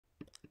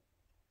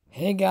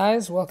Hey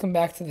guys, welcome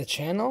back to the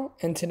channel.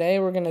 And today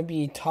we're going to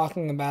be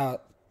talking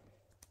about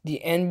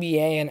the NBA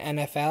and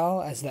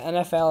NFL as the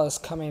NFL is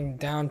coming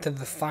down to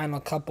the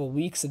final couple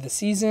weeks of the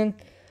season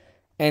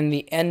and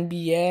the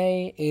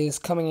NBA is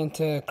coming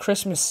into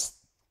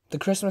the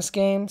Christmas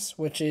games,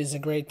 which is a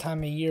great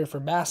time of year for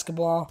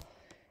basketball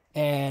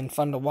and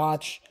fun to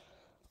watch.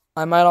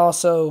 I might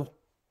also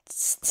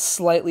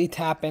slightly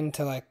tap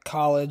into like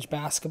college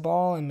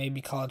basketball and maybe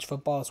college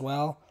football as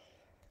well.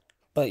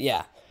 But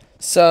yeah.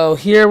 So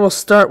here we'll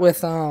start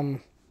with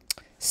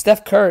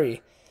Steph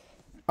Curry.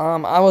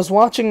 I was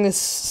watching this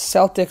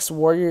Celtics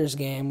Warriors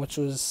game, which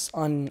was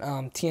on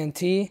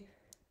TNT,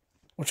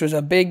 which was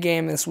a big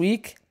game this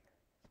week,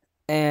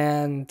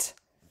 and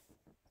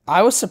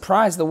I was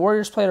surprised. The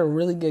Warriors played a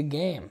really good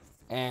game,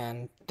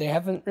 and they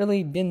haven't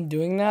really been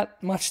doing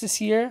that much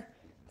this year.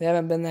 They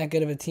haven't been that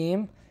good of a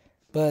team,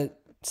 but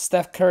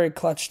Steph Curry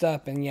clutched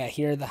up, and yeah,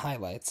 here are the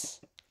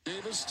highlights.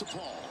 Davis to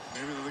Paul.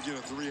 Maybe they'll get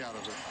a three out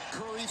of it.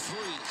 Curry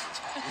three.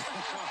 On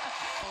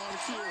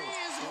cue. Three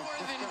is more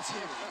than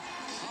two.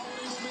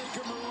 Holiday will make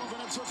a move,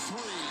 and it's a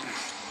three.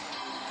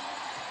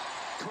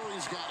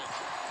 Curry's got it.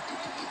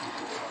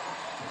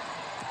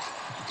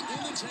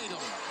 Into Tatum.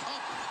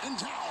 Up and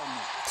down.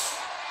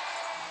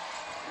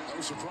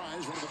 No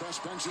surprise, one of the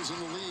best benches in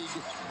the league.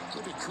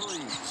 Look at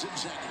Curry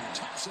zigzagging.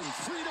 Thompson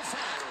free to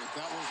fire.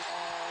 That was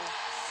all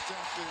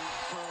Stephen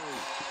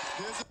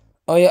Curry.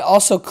 Oh yeah,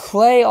 also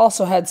Clay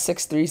also had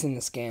 6 threes in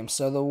this game.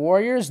 So the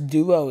Warriors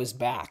duo is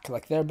back.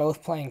 Like they're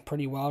both playing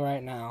pretty well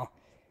right now.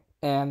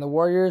 And the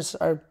Warriors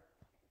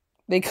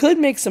they could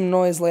make some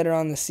noise later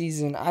on the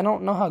season. I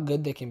don't know how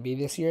good they can be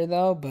this year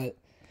though, but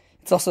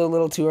it's also a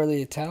little too early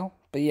to tell.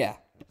 But yeah.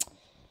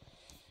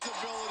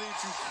 Ability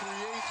to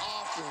create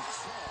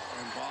offense.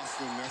 And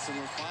Boston messing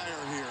with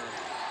fire here.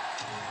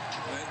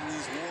 Letting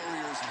these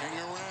Warriors hang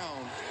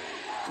around.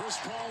 Chris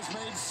Paul's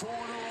made 4 in a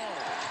row.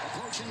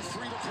 Approaching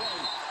 3 to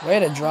play. Way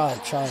to draw a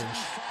charge.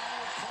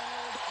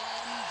 Foul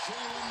called on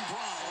Jaylen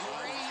Brown.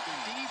 Great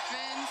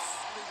defense.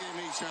 They gave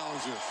me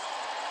challenges.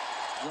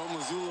 Joe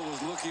Mazzulla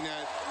was looking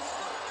at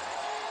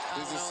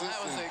his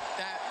assistant.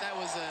 That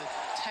was a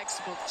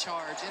textbook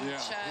charge in the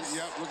chest.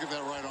 Yep, look at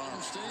that right arm.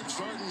 Stage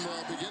starting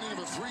the beginning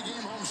of a 3-game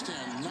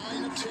homestand.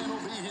 9 of 10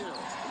 will be here.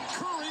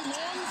 Curry,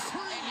 long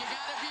three. And you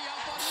got to be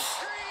up on the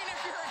screen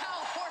if you're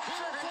Al Here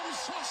Horford. from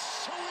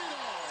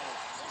Sausalito.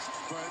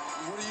 But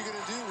what are you going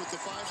to do with the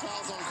 5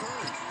 fouls on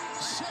Curry?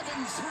 7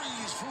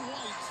 threes for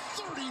White.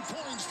 30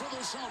 points for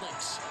the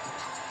Celtics.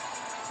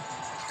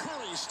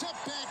 Curry, step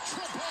back,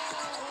 triple.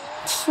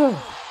 Phew.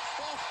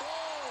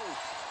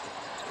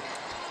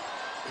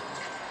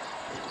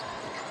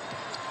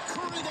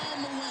 Curry down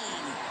the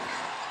lane.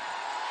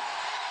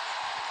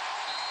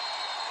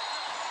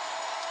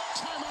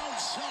 Timeout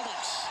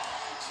Celtics.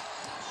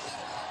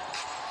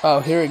 Oh,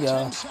 here we go.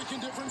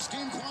 10-second difference.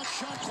 Game clock,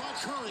 shot clock.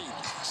 Curry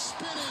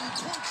spinning,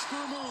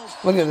 corkscrew move.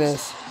 Look at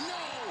this. No.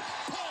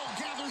 Paul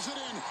gathers it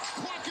in.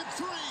 Clock at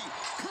 3.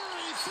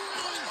 Curry 3.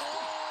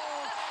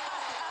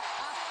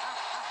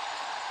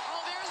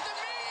 Oh, there's the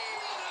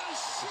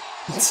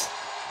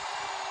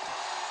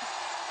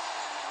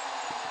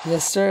meme.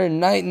 Yes, sir.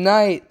 Night,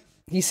 night.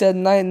 He said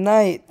night,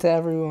 night to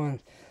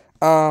everyone.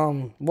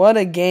 What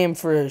a game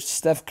for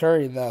Steph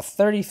Curry, though.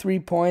 33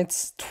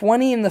 points,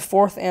 20 in the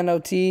fourth and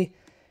OT,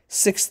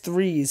 6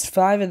 threes,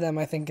 5 of them,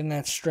 I think, in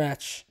that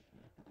stretch,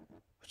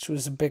 which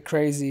was a bit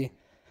crazy.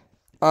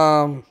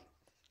 And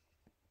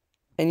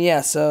yeah,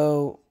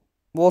 so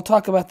we'll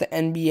talk about the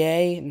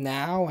NBA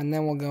now, and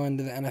then we'll go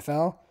into the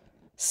NFL.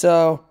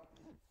 So,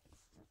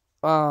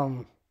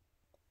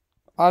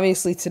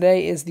 obviously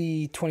today is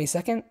the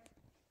 22nd.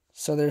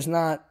 So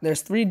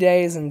there's 3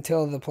 days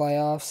until the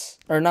playoffs,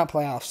 or not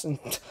playoffs, and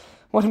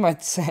what am I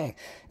saying?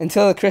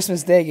 Until the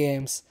Christmas Day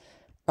games.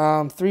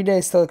 3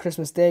 days till the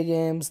Christmas Day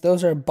games.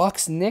 Those are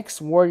Bucks,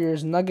 Knicks,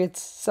 Warriors, Nuggets,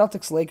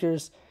 Celtics,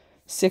 Lakers,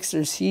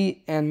 Sixers,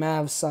 Heat, and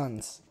Mavs,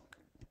 Suns.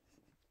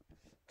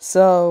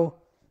 So,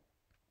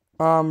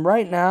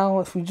 right now,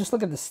 if we just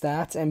look at the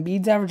stats,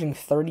 Embiid's averaging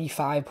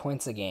 35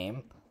 points a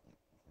game.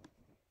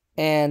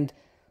 And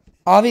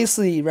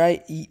obviously,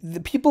 right, the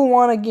people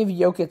want to give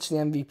Jokic the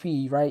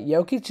MVP, right?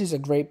 Jokic is a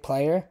great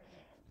player,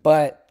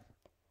 but,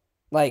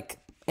 like,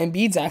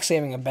 Embiid's actually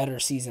having a better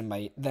season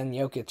than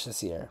Jokic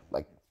this year,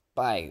 like,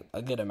 by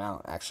a good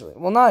amount, actually.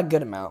 Well, not a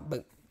good amount,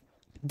 but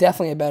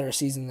definitely a better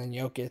season than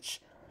Jokic.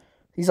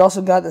 He's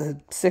also got the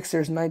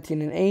Sixers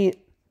 19-8,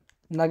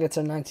 Nuggets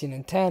are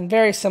 19-10,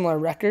 very similar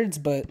records,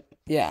 but,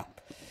 yeah.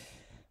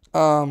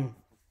 So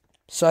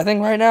I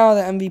think right now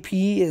the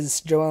MVP is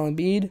Joel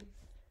Embiid.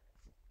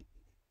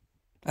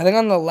 I think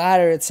on the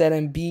ladder it said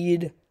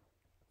Embiid,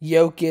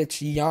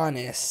 Jokic,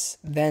 Giannis,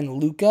 then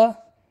Luka.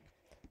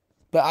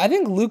 But I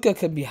think Luka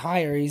could be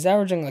higher. He's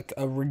averaging like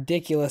a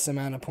ridiculous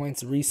amount of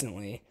points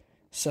recently.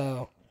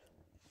 So,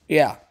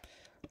 yeah.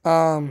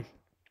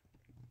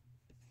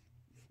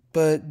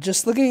 But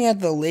just looking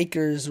at the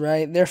Lakers,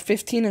 right? They're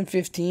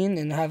 15-15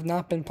 and have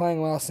not been playing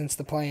well since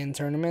the play-in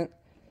tournament.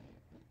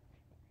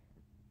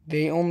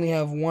 They only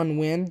have 1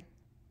 win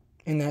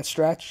in that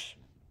stretch.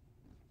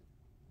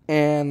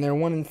 And they're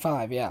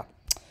 1-5, yeah.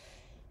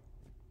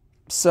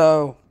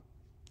 So,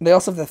 they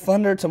also have the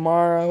Thunder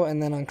tomorrow,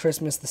 and then on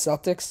Christmas, the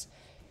Celtics.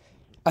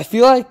 I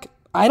feel like,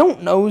 I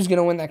don't know who's going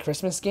to win that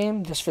Christmas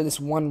game, just for this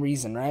one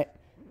reason, right?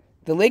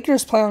 The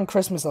Lakers play on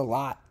Christmas a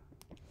lot.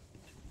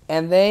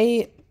 And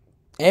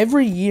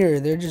every year,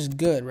 they're just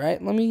good,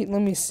 right? Let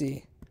me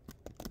see.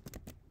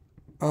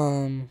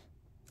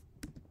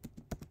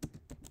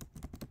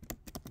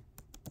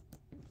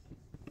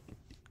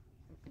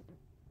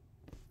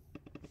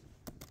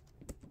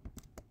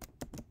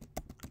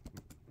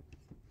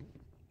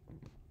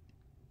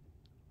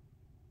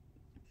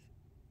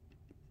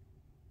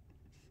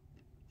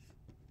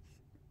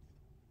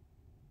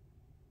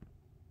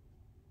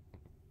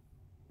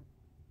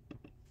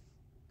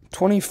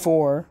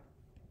 24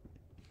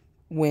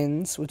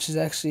 wins, which is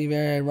actually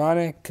very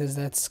ironic because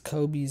that's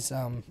Kobe's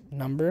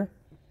number.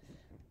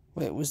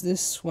 Wait,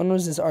 when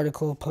was this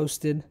article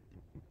posted?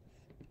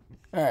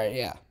 All right,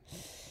 yeah.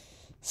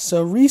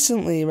 So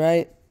recently,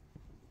 right?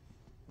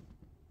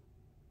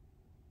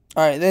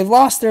 All right, they've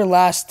lost their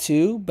last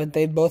two, but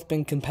they've both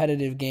been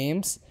competitive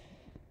games.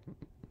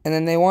 And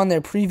then they won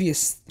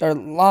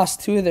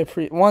lost two of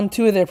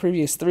their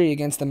previous three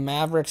against the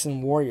Mavericks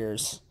and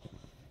Warriors.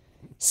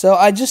 So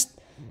I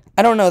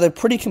don't know. They're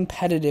pretty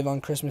competitive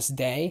on Christmas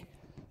Day,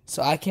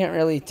 so I can't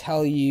really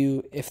tell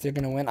you if they're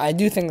going to win. I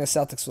do think the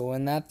Celtics will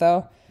win that,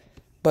 though,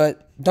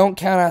 but don't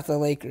count out the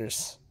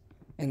Lakers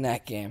in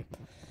that game.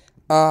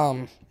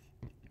 Then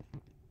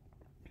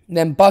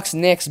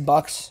Bucks-Knicks,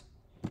 Bucks.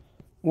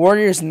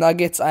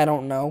 Warriors-Nuggets, I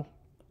don't know.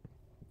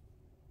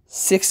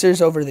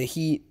 Sixers over the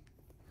Heat.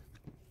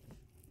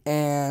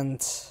 And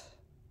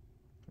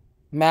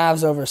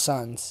Mavs over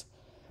Suns.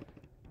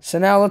 So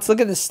now let's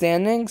look at the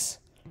standings.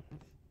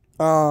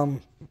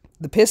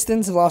 The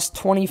Pistons have lost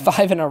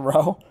 25 in a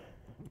row.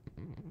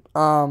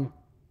 And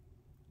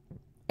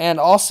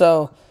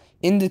also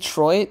in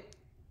Detroit,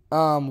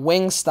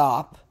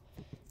 Wingstop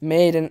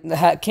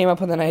came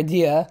up with an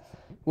idea,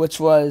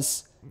 which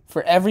was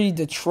for every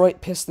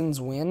Detroit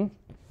Pistons win,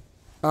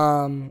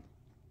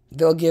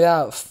 they'll give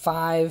out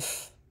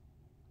 5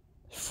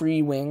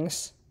 free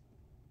wings.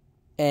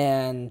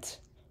 And,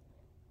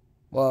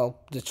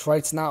 well,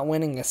 Detroit's not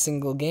winning a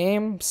single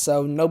game,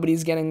 so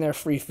nobody's getting their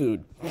free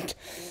food,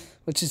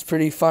 which is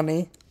pretty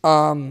funny.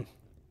 And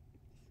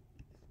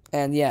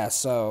yeah,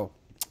 so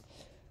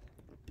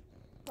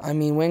I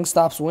mean,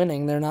 Wingstop's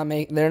winning.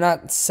 They're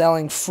not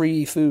selling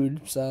free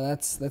food, so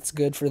that's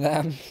good for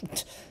them.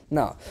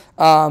 No,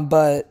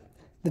 but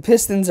the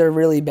Pistons are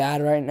really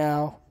bad right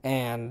now,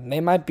 and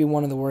they might be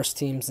one of the worst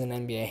teams in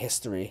NBA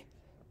history.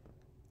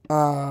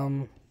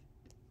 Like,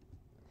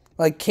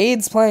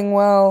 Cade's playing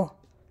well,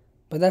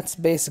 but that's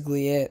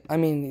basically it. I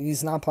mean,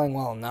 he's not playing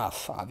well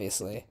enough,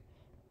 obviously.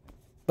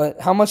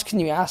 But how much can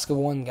you ask of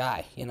one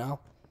guy, you know?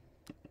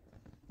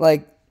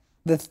 Like,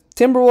 the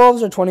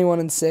Timberwolves are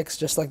 21-6,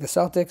 just like the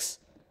Celtics.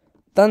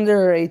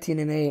 Thunder are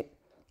 18-8.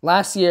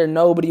 Last year,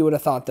 nobody would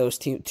have thought those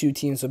two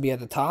teams would be at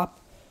the top.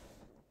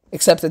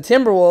 Except the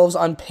Timberwolves,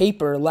 on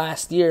paper,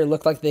 last year,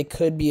 looked like they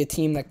could be a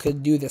team that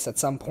could do this at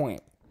some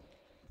point.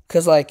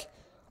 Because, like,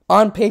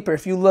 on paper,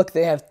 if you look,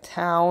 they have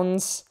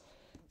Towns,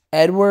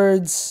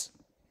 Edwards,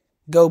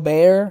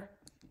 Gobert.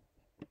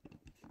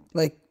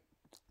 Like,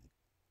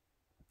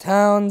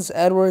 Towns,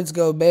 Edwards,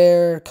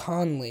 Gobert,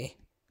 Conley.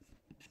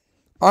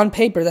 On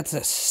paper, that's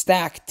a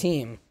stacked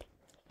team.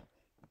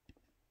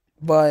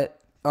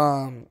 But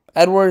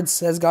Edwards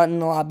has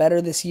gotten a lot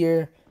better this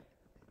year.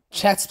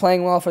 Chet's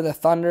playing well for the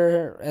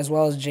Thunder, as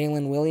well as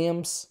Jalen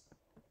Williams.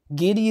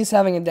 Giddey's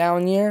having a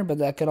down year, but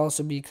that could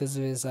also be because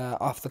of his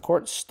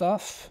off-the-court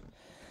stuff.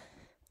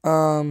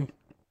 And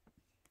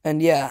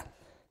yeah,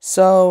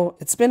 so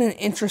it's been an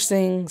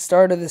interesting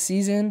start of the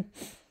season.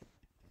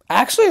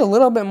 Actually, a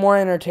little bit more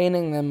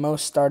entertaining than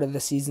most start of the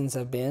seasons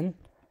have been,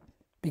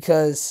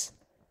 because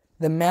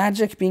the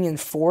Magic being in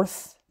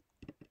 4th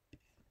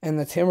and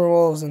the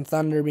Timberwolves and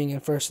Thunder being in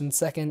 1st and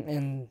 2nd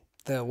in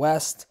the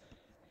West,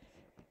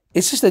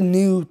 it's just a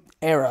new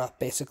era,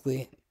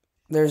 basically.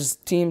 There's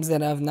teams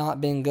that have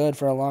not been good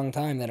for a long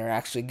time that are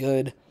actually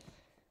good.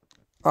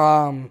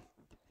 And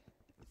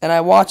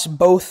I watched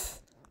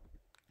both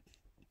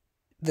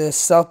the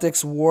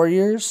Celtics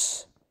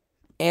Warriors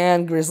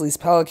and Grizzlies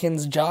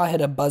Pelicans. Ja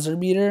hit a buzzer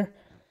beater.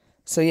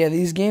 So yeah,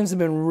 these games have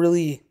been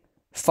really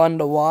fun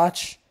to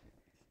watch.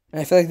 And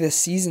I feel like this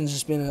season's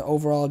just been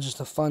overall just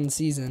a fun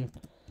season.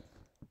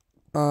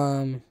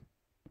 College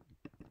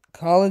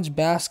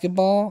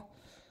basketball.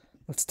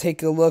 Let's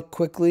take a look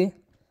quickly.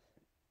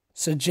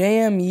 So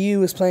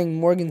JMU is playing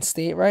Morgan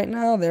State right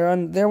now.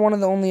 They're one of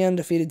the only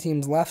undefeated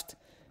teams left.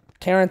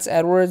 Terrence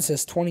Edwards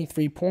has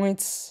 23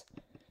 points.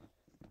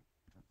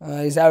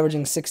 He's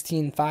averaging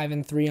 16, 5,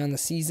 and 3 on the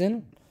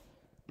season.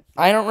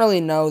 I don't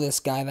really know this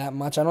guy that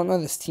much. I don't know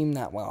this team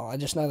that well. I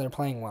just know they're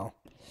playing well.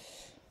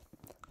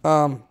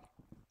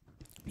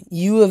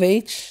 U of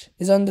H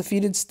is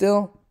undefeated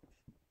still.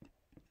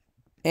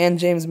 And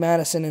James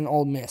Madison and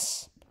Ole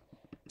Miss.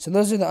 So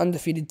those are the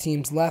undefeated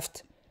teams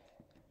left.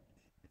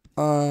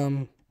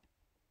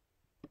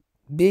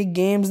 Big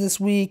games this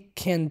week.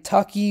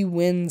 Kentucky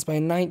wins by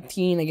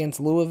 19 against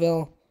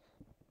Louisville.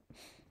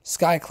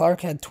 Sky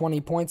Clark had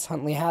 20 points.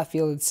 Huntley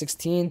Hatfield had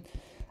 16.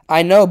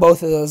 I know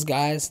both of those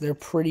guys. They're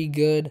pretty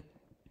good.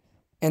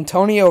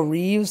 Antonio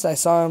Reeves, I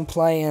saw him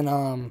play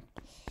in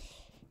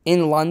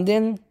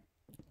London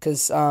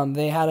because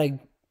they had a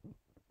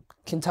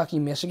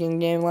Kentucky-Michigan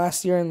game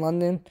last year in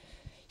London.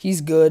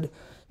 He's good.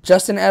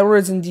 Justin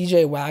Edwards and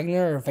DJ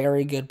Wagner are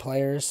very good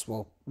players.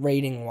 Well,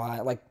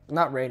 rating-wise.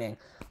 Not rating.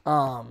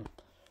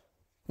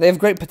 They have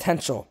great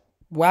potential.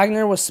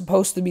 Wagner was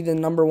supposed to be the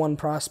number 1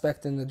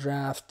 prospect in the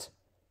draft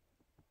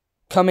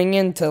coming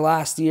into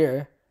last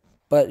year,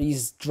 but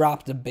he's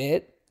dropped a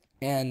bit.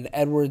 And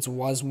Edwards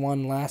was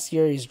one last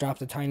year. He's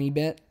dropped a tiny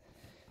bit.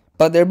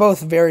 But they're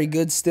both very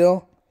good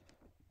still.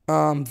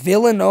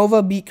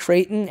 Villanova beat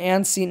Creighton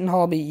and Seton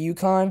Hall beat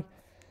UConn.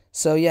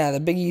 So, yeah, the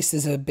Big East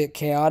is a bit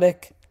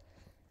chaotic.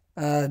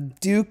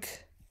 Duke.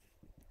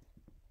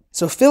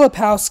 So,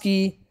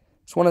 Filipowski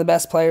is one of the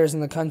best players in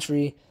the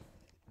country.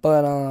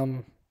 But,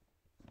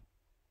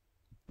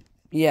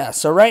 yeah,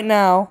 so right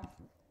now,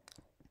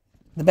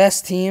 the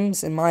best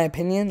teams, in my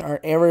opinion, are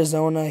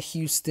Arizona,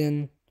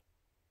 Houston,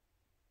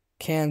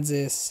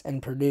 Kansas,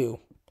 and Purdue.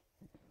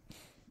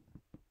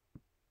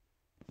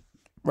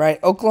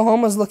 Right,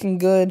 Oklahoma's looking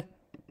good.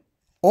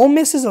 Ole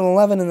Miss is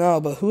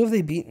 11-0, but who have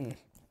they beaten?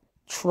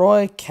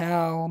 Troy,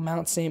 Cal,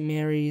 Mount St.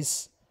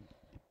 Mary's.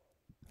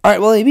 All right,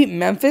 well, they beat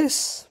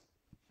Memphis.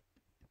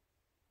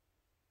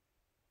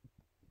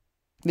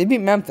 They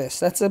beat Memphis.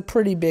 That's a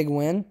pretty big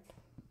win,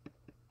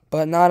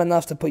 but not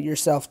enough to put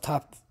yourself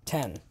top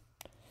 10.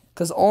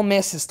 Because Ole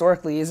Miss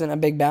historically isn't a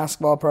big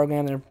basketball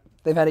program.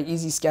 They've had an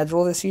easy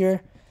schedule this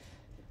year.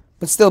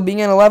 But still,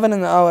 being an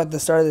 11-0 at the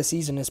start of the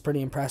season is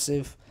pretty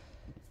impressive.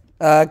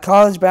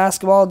 College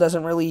basketball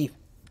doesn't really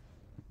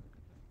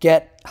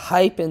get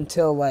hype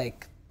until,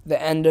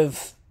 the end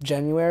of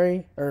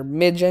January or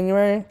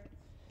mid-January.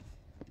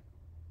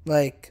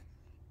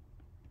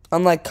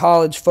 Unlike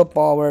college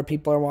football where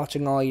people are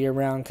watching all year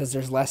round because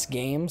there's less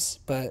games.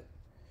 But,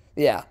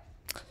 yeah.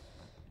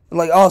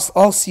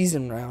 All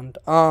season round.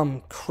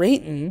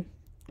 Creighton.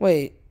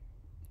 Wait.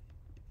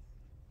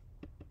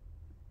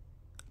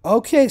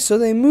 Okay, so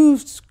they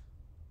moved.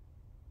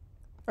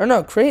 Or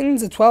no,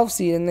 Creighton's a 12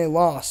 seed and they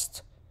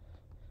lost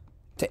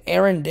to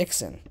Eric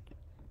Dixon.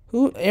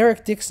 Who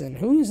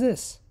is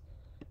this?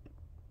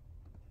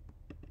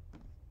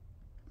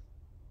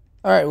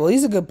 All right, well,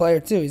 he's a good player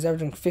too. He's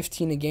averaging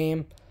 15 a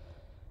game.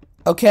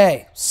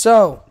 Okay,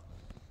 so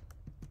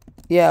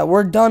yeah,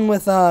 we're done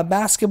with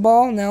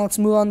basketball. Now let's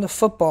move on to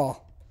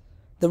football.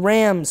 The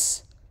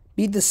Rams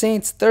beat the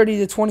Saints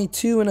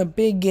 30-22 in a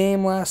big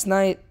game last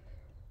night.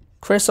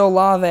 Chris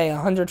Olave,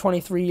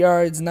 123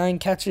 yards, 9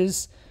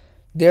 catches.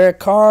 Derek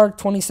Carr,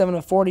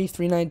 27-40,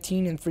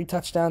 319, and 3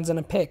 touchdowns and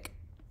a pick.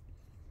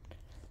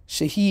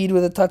 Shaheed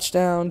with a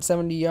touchdown,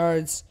 70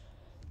 yards.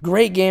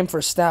 Great game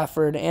for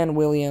Stafford and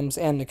Williams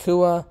and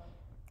Nakua.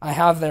 I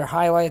have their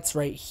highlights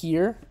right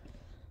here.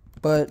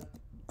 But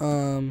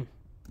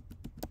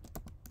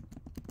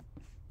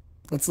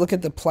let's look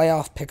at the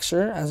playoff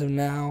picture as of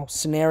now.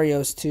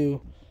 Scenarios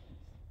too.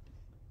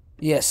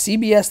 Yeah,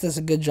 CBS does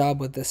a good job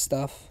with this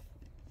stuff.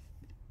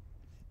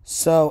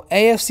 So,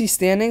 AFC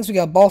standings, we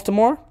got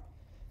Baltimore,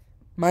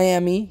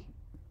 Miami,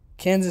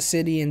 Kansas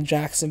City, and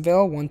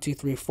Jacksonville, 1, 2,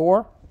 3,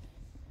 4.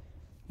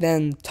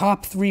 Then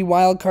top 3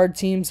 wildcard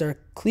teams are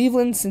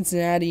Cleveland,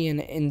 Cincinnati, and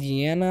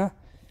Indiana.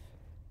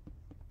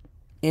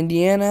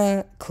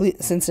 Indiana,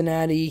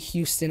 Cincinnati,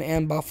 Houston,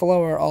 and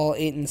Buffalo are all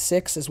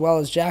 8-6, as well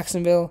as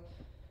Jacksonville.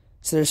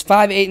 So there's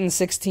 5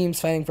 8-6 teams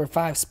fighting for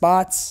 5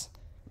 spots,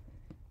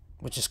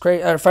 which is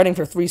crazy. Or fighting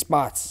for 3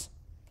 spots.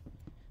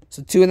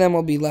 So 2 of them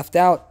will be left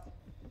out.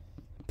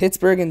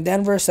 Pittsburgh and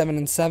Denver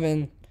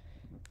 7-7,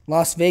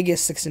 Las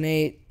Vegas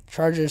 6-8,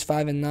 Chargers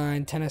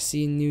 5-9,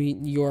 Tennessee, New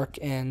York,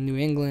 and New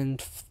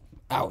England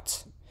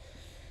out.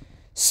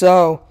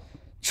 So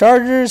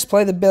Chargers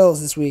play the Bills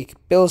this week.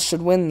 Bills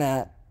should win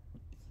that.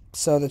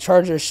 So the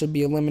Chargers should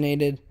be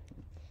eliminated.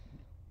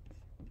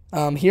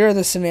 Here are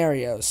the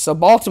scenarios. So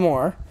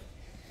Baltimore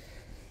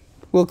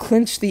will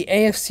clinch the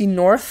AFC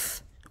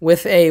North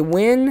with a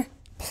win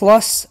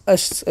plus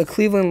a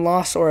Cleveland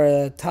loss or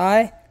a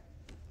tie,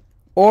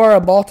 or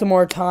a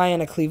Baltimore tie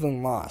and a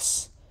Cleveland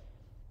loss.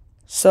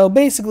 So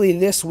basically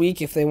this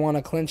week, if they want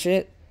to clinch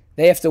it,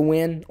 they have to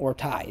win or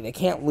tie. They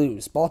can't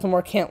lose.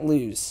 Baltimore can't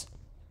lose.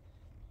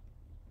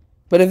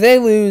 But if they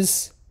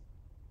lose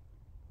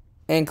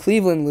and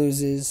Cleveland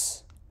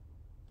loses,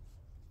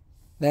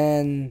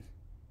 then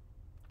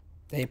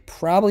they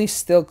probably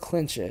still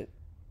clinch it.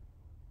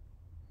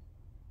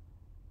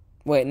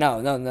 Wait,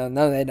 no,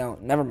 they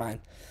don't. Never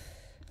mind.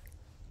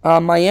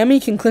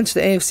 Miami can clinch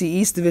the AFC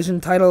East Division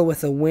title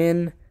with a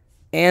win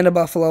and a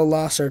Buffalo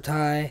loss or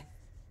tie,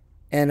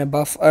 and a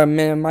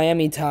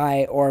Miami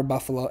tie or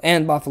Buffalo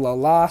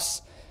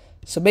loss.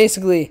 So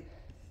basically,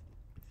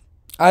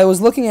 I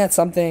was looking at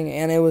something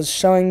and it was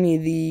showing me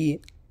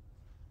the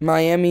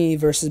Miami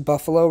versus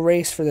Buffalo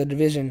race for the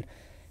division,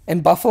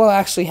 and Buffalo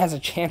actually has a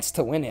chance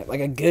to win it, like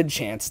a good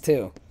chance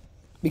too.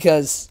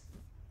 because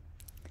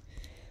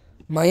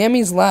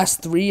Miami's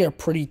last 3 are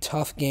pretty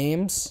tough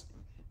games.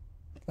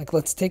 Like,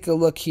 let's take a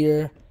look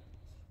here.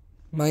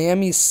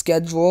 Miami's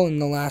schedule in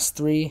the last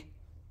 3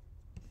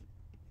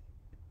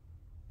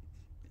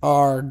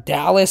 are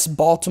Dallas,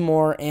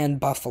 Baltimore, and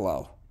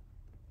Buffalo.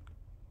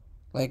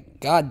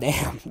 Like,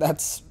 goddamn,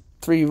 that's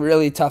 3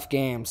 really tough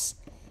games.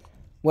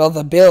 Well,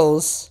 the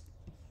Bills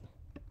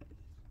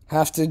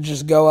have to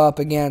just go up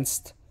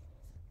against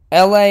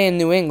LA and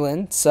New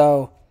England.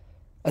 So,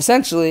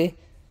 essentially,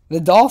 the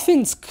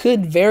Dolphins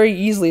could very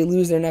easily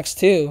lose their next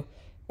 2,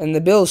 and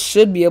the Bills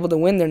should be able to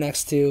win their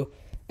next 2.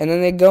 And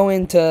then they go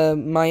into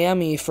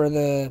Miami for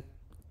the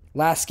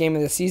last game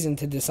of the season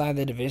to decide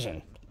the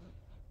division.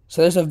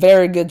 So there's a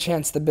very good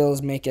chance the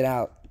Bills make it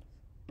out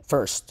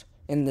first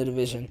in the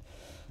division.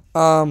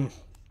 Now,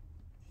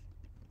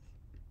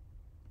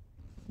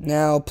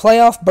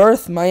 playoff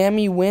berth,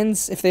 Miami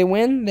wins. If they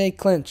win, they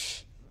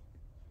clinch.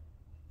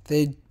 If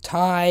they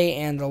tie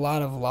and a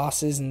lot of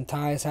losses and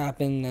ties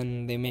happen,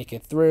 then they make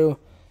it through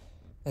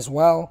as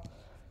well.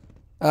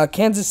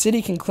 Kansas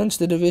City can clinch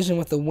the division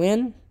with a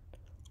win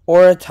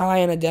or a tie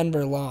and a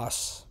Denver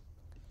loss.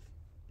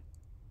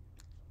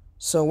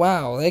 So,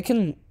 wow, they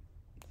can...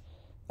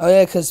 Oh,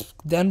 yeah, because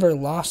Denver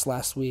lost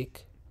last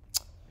week.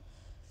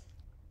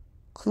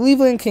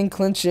 Cleveland can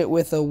clinch it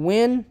with a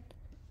win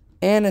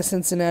and a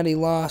Cincinnati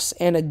loss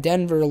and a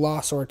Denver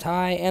loss or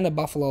tie and a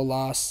Buffalo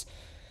loss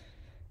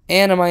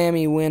and a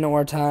Miami win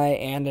or tie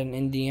and an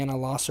Indiana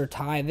loss or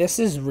tie. This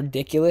is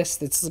ridiculous.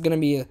 This is going to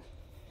be...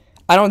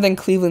 I don't think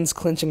Cleveland's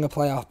clinching a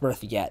playoff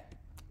berth yet,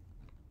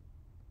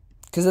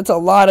 because it's a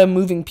lot of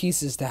moving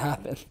pieces to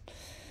happen.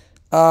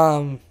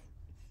 So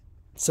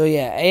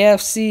yeah,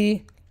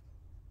 AFC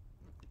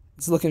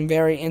is looking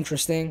very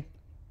interesting.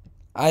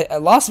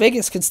 Las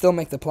Vegas could still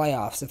make the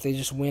playoffs if they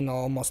just win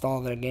almost all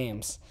of their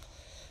games.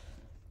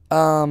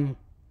 The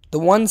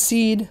 1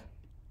 seed,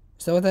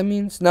 is that what that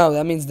means? No,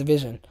 that means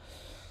division.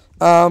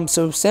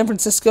 So San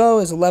Francisco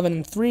is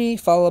 11-3,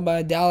 followed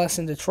by Dallas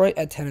and Detroit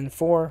at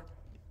 10-4.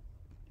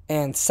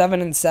 And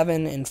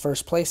 7-7 in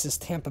first place is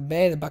Tampa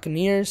Bay, the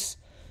Buccaneers.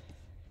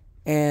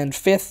 And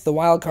 5th, the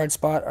wild card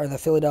spot, are the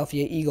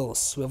Philadelphia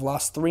Eagles, who have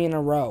lost 3 in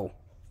a row,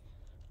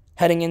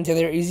 heading into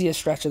their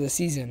easiest stretch of the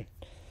season.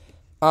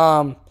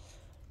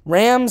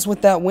 Rams,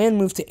 with that win,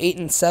 moved to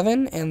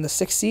 8-7 and the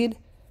 6th seed.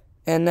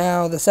 And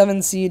now the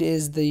 7th seed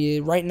is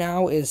right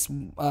now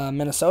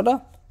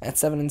Minnesota at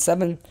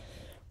 7-7.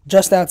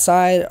 Just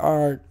outside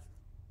are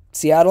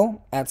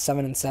Seattle at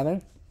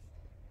 7-7.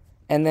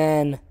 And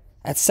then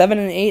at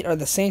 7-8 are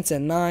the Saints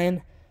at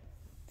 9.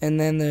 And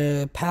then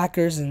the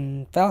Packers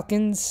and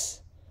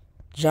Falcons,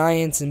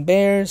 Giants and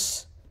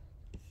Bears,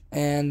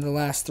 and the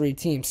last 3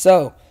 teams.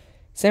 So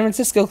San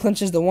Francisco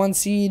clinches the 1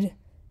 seed,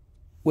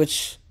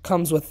 which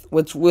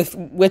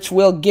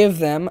will give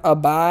them a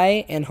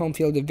bye and home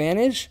field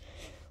advantage,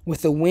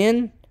 with a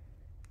win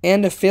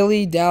and a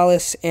Philly,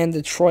 Dallas, and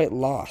Detroit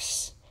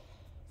loss.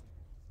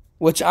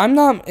 Which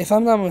if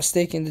I'm not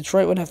mistaken,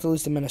 Detroit would have to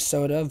lose to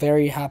Minnesota.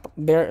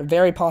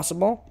 Very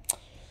possible.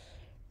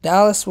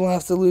 Dallas will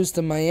have to lose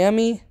to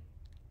Miami.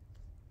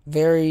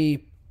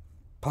 Very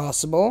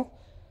possible.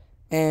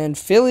 And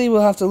Philly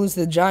will have to lose to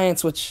the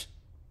Giants, which...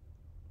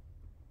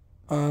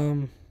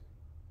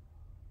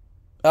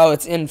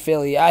 it's in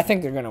Philly. I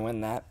think they're going to win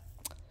that.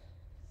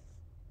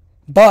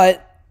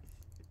 But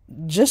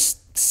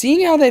just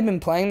seeing how they've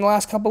been playing the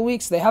last couple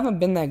weeks, they haven't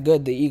been that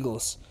good, the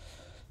Eagles.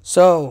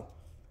 So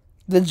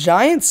the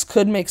Giants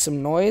could make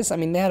some noise. I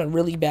mean, they had a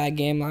really bad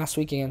game last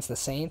week against the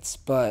Saints,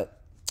 but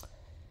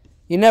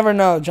you never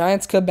know.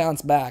 Giants could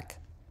bounce back.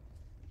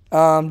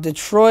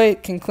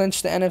 Detroit can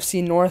clinch the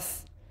NFC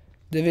North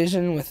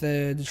division with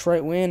a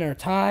Detroit win or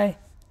tie.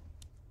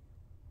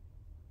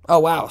 Oh,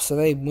 wow. So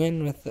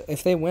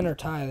if they win or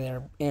tie,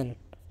 they're in.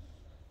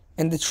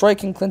 And Detroit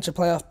can clinch a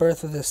playoff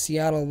berth with a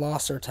Seattle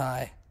loss or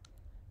tie.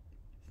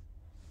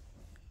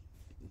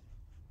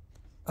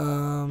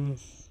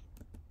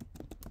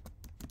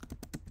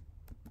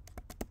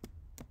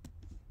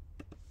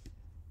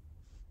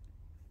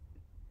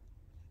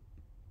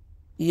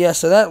 Yeah,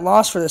 so that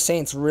loss for the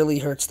Saints really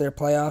hurts their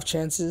playoff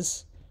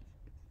chances.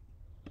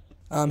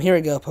 Here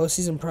we go.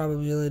 Postseason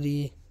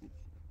probability.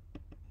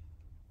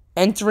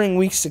 Entering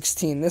Week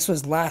 16. This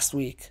was last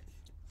week.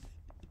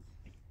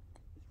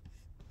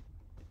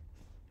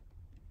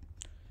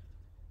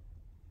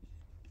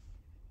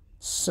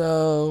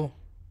 So...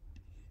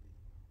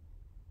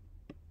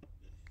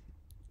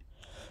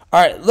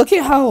 Alright, look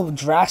at how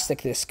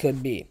drastic this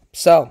could be.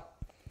 So,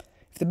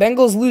 if the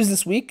Bengals lose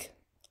this week...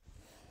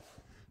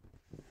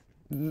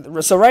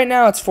 So right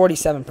now it's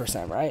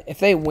 47%, right? If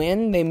they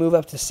win, they move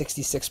up to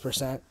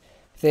 66%.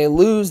 If they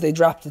lose, they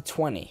drop to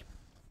 20%.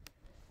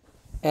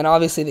 And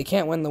obviously they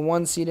can't win the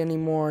 1 seed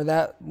anymore.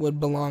 That would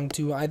belong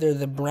to either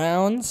the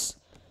Browns,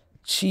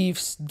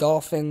 Chiefs,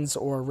 Dolphins,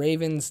 or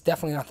Ravens.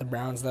 Definitely not the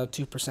Browns, though.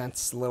 2%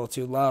 is a little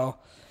too low.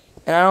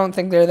 And I don't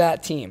think they're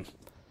that team.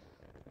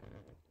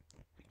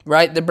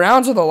 Right? The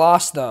Browns with a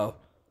loss, though,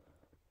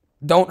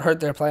 don't hurt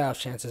their playoff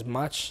chances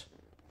much.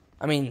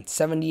 I mean,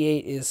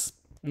 78 is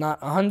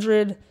not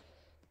 100,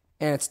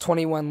 and it's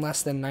 21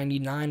 less than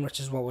 99, which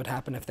is what would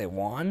happen if they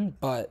won.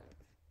 But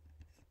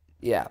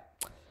yeah,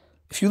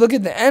 if you look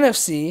at the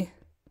NFC,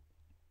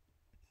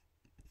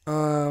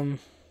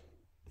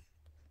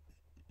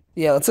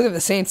 yeah, let's look at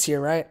the Saints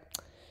here, right?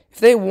 If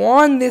they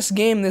won this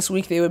game this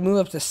week, they would move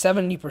up to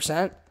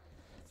 70%.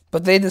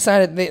 But they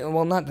decided,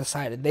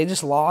 they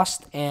just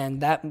lost,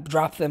 and that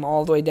dropped them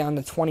all the way down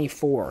to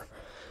 24,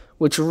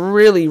 which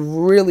really,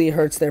 really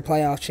hurts their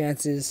playoff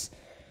chances.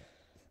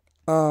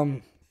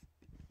 And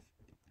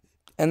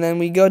then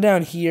we go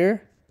down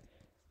here.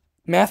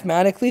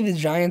 Mathematically, the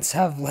Giants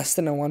have less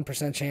than a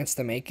 1% chance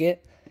to make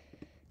it.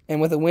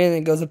 And with a win,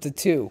 it goes up to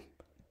 2,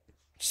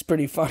 which is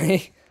pretty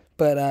funny.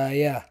 But,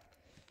 yeah.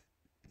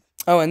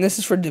 Oh, and this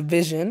is for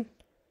division.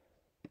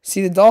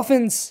 See, the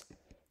Dolphins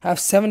have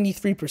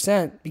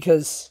 73%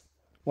 because,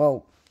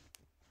 well,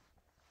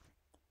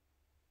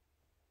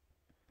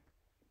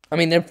 I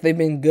mean, they've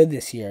been good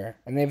this year,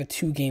 and they have a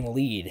 2-game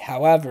lead.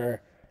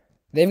 However,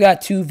 they've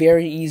got 2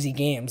 very easy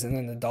games, and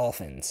then the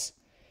Dolphins.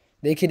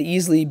 They could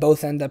easily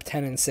both end up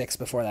 10-6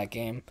 before that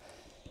game.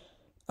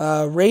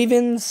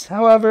 Ravens,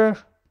 however,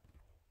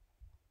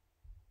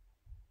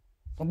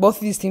 well, both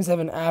of these teams have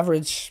an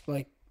average,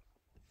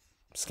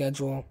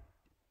 schedule.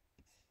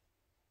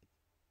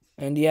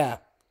 And yeah.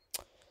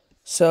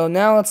 So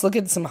now let's look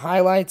at some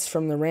highlights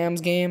from the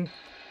Rams game.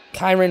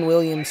 Kyren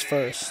Williams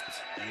first.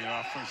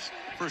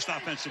 First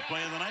offensive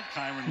play of the night.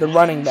 Kyren the Williams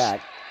running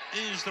back.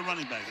 Is the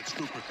running back. It's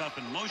Cooper Kupp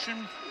in motion.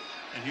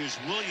 And here's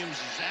Williams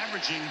is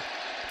averaging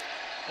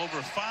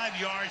over 5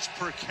 yards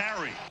per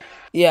carry.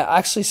 Yeah,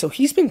 actually, so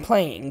he's been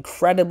playing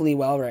incredibly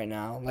well right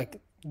now.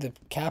 Like, the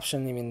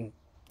caption even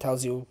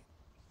tells you.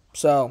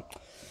 So,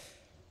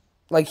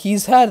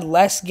 he's had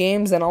less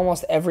games than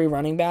almost every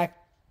running back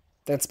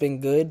that's been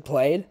good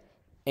played.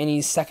 And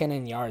he's second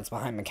in yards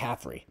behind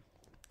McCaffrey.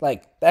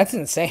 That's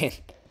insane.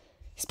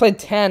 He's played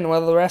 10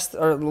 while the rest,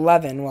 or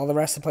 11, while the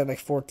rest have played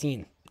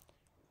 14.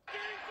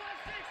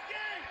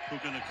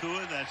 Puka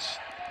Nacua, that's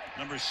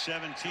number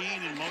 17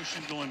 in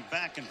motion, going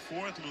back and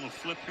forth. A little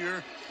flip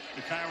here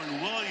to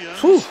Kyren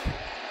Williams. Whew.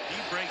 He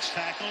breaks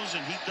tackles,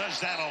 and he does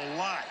that a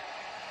lot.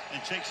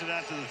 And takes it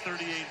out to the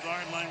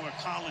 38-yard line where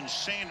Colin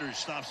Sanders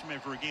stops him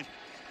for a game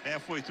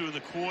halfway through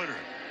the quarter.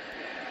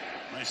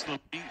 Nice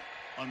little beat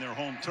on their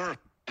home turf.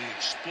 He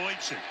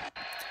exploits it.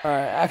 All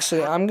right,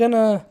 actually, I'm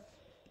gonna.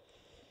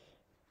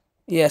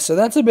 Yeah, so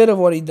that's a bit of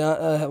what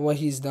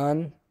he's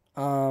done.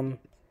 Now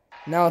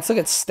let's look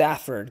at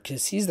Stafford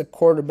because he's the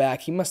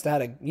quarterback. He must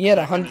have had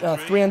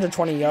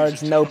 320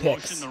 yards, no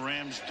picks.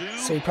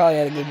 So he probably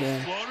had a good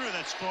game. Floater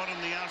that's caught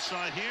on the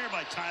outside here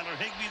by Tyler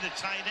Higbee, the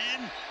tight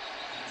end,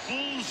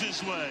 pulls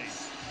his way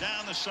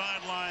down the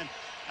sideline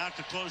out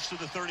to close to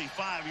the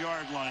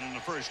 35-yard line in the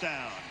first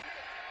down.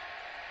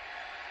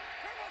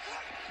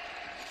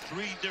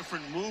 3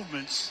 different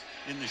movements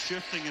in the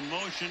shifting in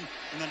motion,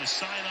 and then a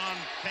side-on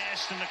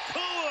pass to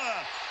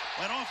Nacua.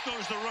 And off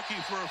goes the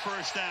rookie for a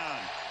first down.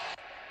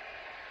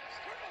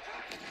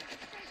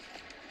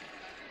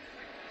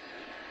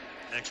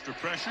 Extra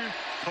pressure,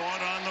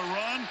 caught on the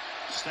run.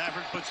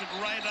 Stafford puts it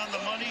right on the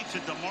money to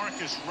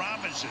Demarcus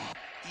Robinson.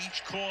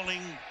 Each calling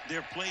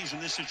their plays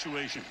in this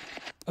situation.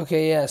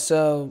 Okay, yeah,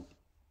 so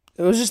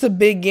it was just a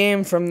big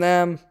game from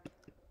them.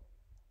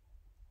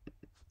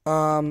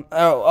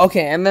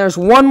 Okay, and there's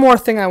one more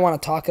thing I want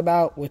to talk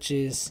about, which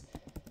is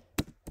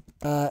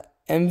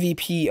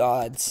MVP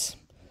odds.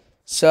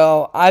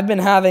 So I've been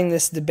having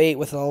this debate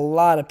with a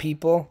lot of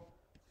people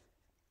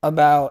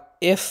about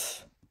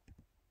if,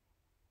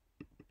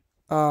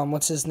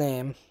 what's his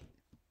name?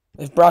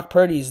 If Brock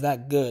Purdy's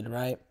that good,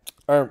 right?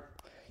 Or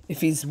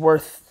if he's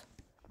worth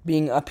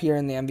being up here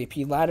in the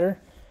MVP ladder.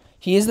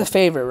 He is the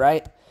favorite,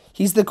 right?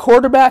 He's the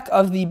quarterback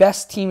of the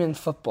best team in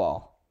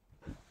football,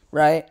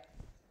 right?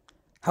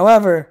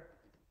 However,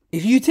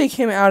 if you take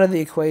him out of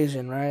the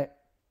equation, right,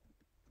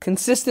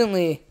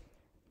 consistently,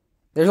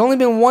 there's only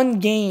been one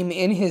game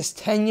in his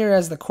tenure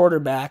as the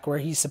quarterback where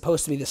he's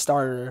supposed to be the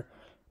starter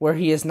where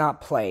he has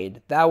not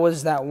played. That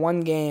was that one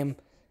game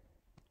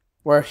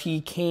where he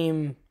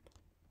came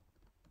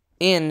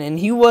in, and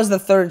he was the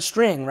third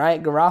string,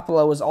 right?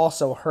 Garoppolo was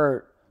also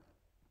hurt.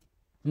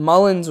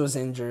 Mullins was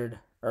injured,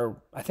 or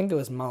I think it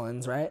was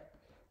Mullins, right?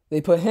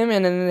 They put him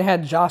in, and then they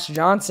had Josh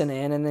Johnson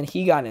in, and then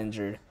he got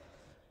injured.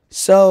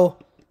 So,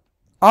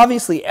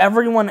 obviously,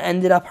 everyone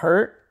ended up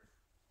hurt.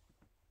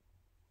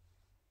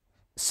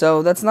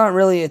 So, that's not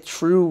really a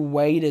true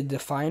way to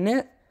define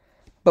it.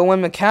 But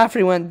when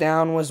McCaffrey went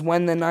down was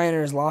when the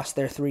Niners lost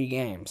their 3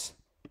 games.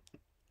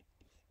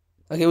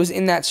 It was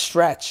in that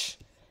stretch.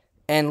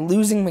 And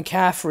losing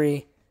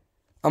McCaffrey,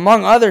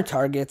 among other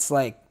targets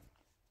like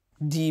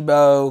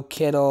Debo,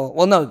 Kittle.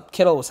 Well, no,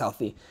 Kittle was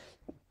healthy.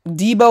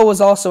 Debo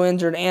was also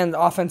injured, and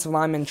offensive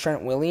lineman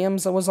Trent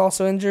Williams was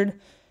also injured.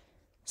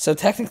 So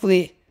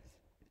technically,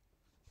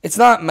 it's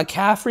not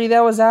McCaffrey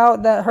that was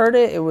out that hurt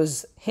it. It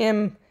was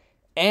him,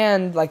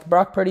 and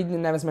Brock Purdy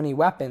didn't have as many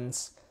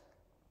weapons.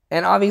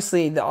 And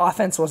obviously, the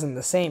offense wasn't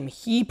the same.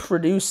 He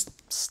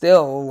produced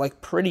still,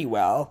 pretty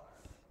well.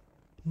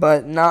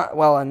 but not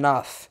well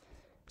enough.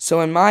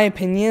 So in my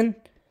opinion,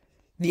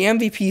 the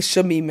MVP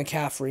should be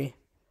McCaffrey.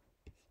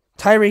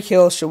 Tyreek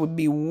Hill should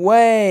be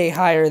way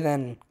higher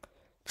than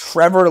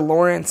Trevor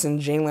Lawrence and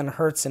Jalen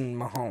Hurts and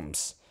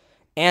Mahomes.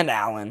 And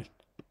Allen,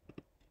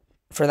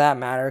 for that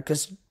matter,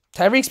 because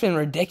Tyreek's been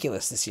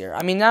ridiculous this year.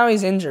 I mean, now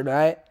he's injured,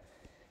 right?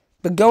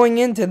 But going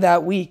into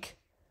that week,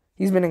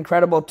 he's been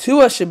incredible.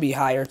 Tua should be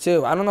higher,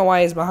 too. I don't know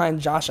why he's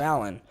behind Josh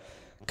Allen.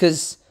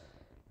 Because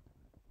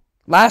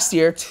last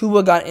year,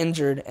 Tua got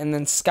injured, and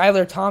then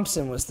Skylar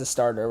Thompson was the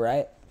starter,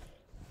 right?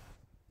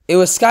 It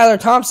was Skylar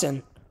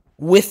Thompson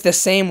with the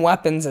same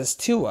weapons as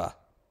Tua.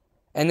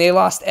 And they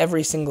lost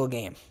every single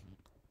game.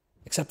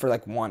 Except for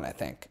like one, I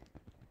think.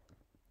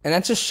 And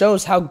that just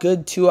shows how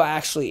good Tua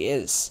actually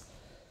is.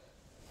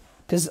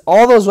 Because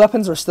all those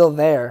weapons were still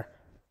there.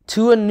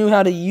 Tua knew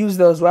how to use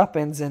those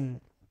weapons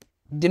and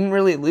didn't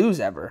really lose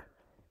ever.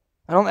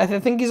 I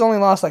think he's only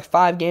lost like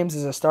 5 games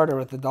as a starter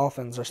with the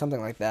Dolphins or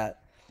something like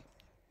that.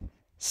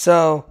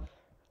 So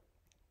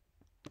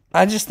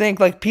I just think,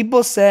 like,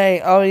 people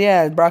say, oh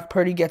yeah, Brock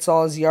Purdy gets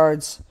all his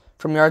yards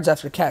from yards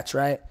after catch,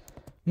 right?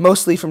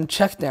 Mostly from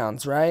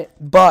checkdowns, right?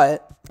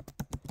 But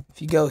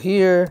if you go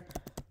here,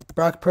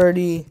 Brock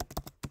Purdy,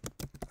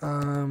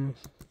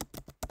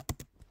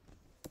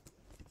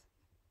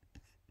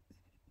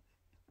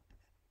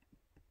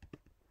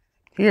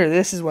 here,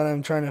 this is what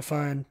I'm trying to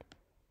find.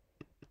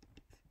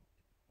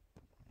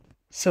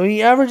 So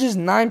he averages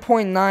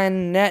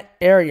 9.9 net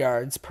air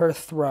yards per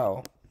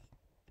throw.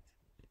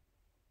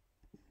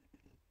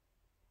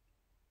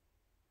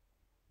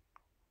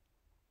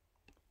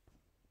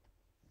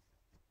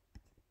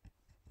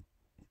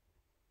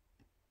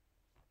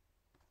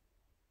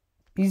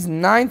 He's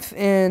 9th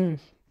in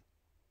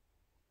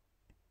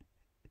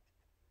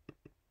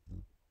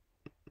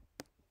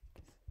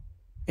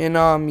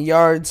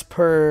yards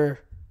per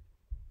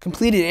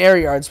completed air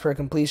yards per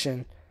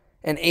completion,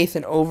 and 8th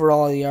in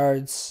overall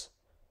yards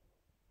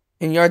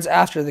in yards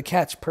after the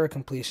catch per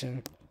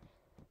completion.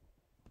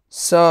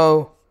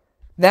 So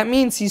that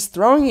means he's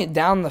throwing it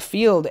down the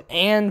field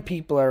and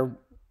people are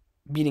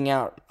beating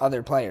out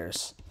other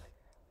players.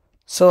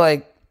 So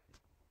like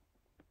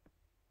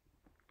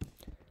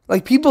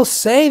people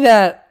say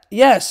that,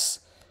 yes,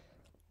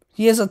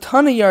 he has a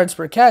ton of yards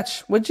per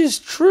catch, which is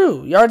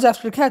true, yards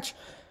after catch.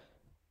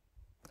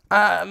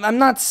 I'm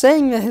not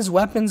saying that his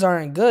weapons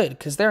aren't good,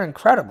 because they're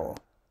incredible.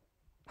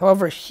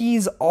 However,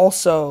 he's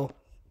also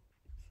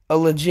a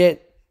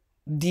legit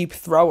deep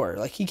thrower.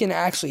 Like, he can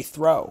actually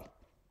throw.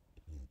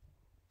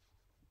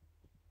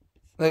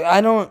 Like,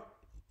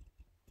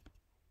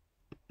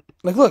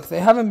 look,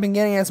 they haven't been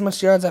getting as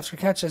much yards after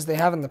catch as they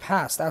have in the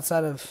past,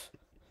 outside of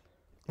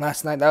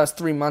last night. That was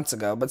 3 months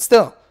ago. But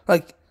still,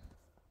 like,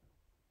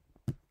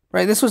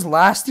 right, this was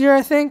last year,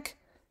 I think.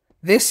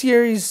 This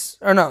year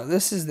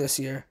this is this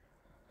year.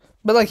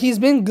 But, like, he's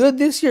been good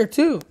this year,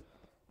 too.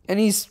 And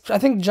he's, I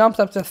think,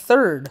 jumped up to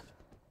 3rd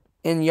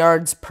in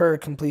yards per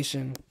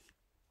completion.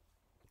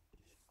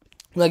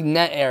 Like,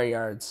 net air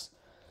yards.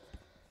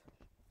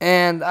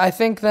 And I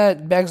think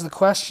that begs the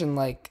question,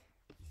 like,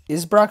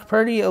 is Brock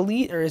Purdy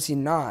elite or is he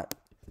not?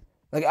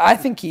 Like, I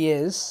think he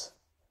is.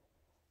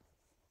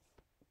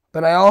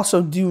 But I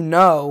also do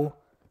know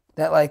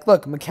that, like,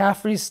 look,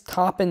 McCaffrey's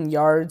top in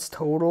yards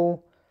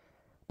total.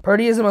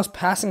 Purdy has the most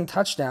passing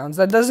touchdowns.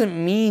 That doesn't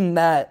mean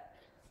that,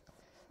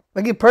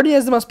 like, if Purdy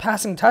has the most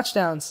passing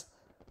touchdowns,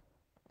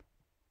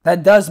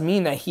 that does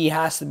mean that he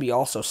has to be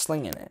also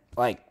slinging it.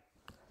 Like,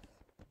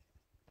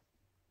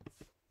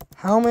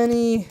 how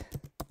many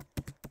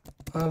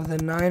of the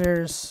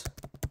Niners'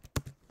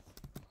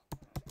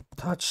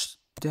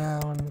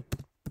 touchdown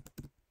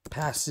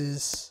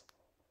passes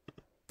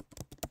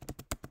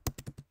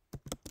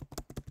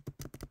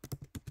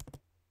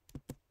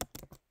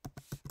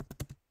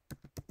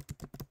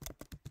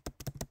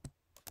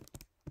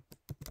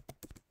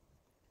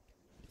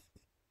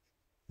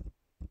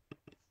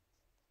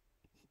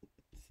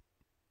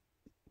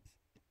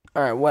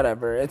alright,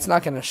 whatever. It's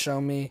not going to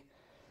show me.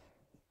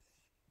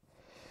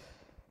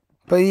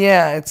 But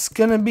yeah, it's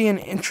going to be an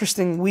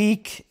interesting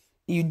week.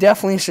 You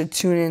definitely should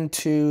tune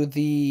into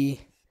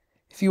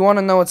if you want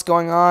to know what's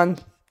going on,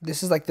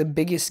 this is like the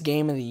biggest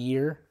game of the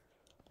year.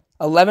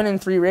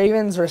 11-3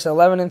 Ravens versus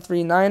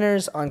 11-3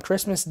 Niners on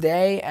Christmas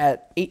Day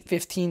at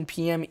 8:15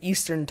 p.m.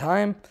 Eastern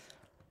Time.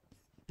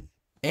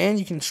 And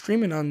you can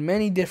stream it on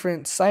many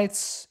different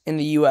sites in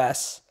the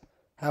U.S.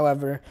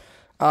 However,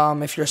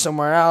 if you're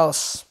somewhere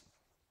else,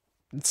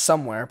 it's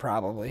somewhere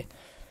probably.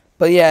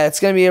 But yeah,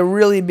 it's going to be a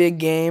really big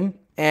game.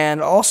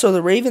 And also,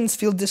 the Ravens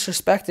feel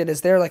disrespected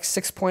as they're like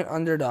 6-point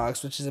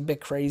underdogs, which is a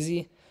bit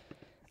crazy.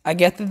 I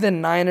get that the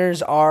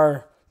Niners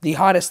are the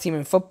hottest team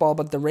in football,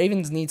 but the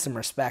Ravens need some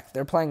respect.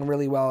 They're playing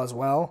really well as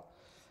well.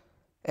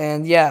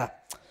 And yeah,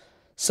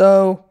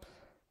 so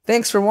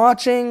thanks for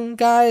watching,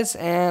 guys,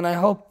 and I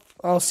hope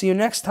I'll see you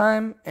next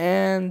time.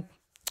 And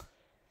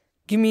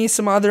give me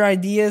some other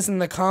ideas in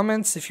the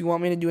comments if you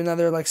want me to do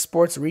another like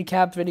sports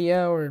recap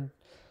video or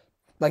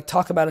like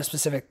talk about a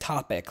specific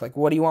topic. Like,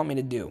 what do you want me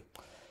to do?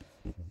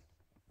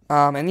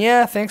 And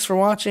yeah, thanks for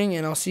watching,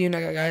 and I'll see you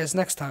guys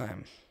next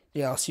time.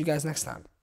 Yeah, I'll see you guys next time.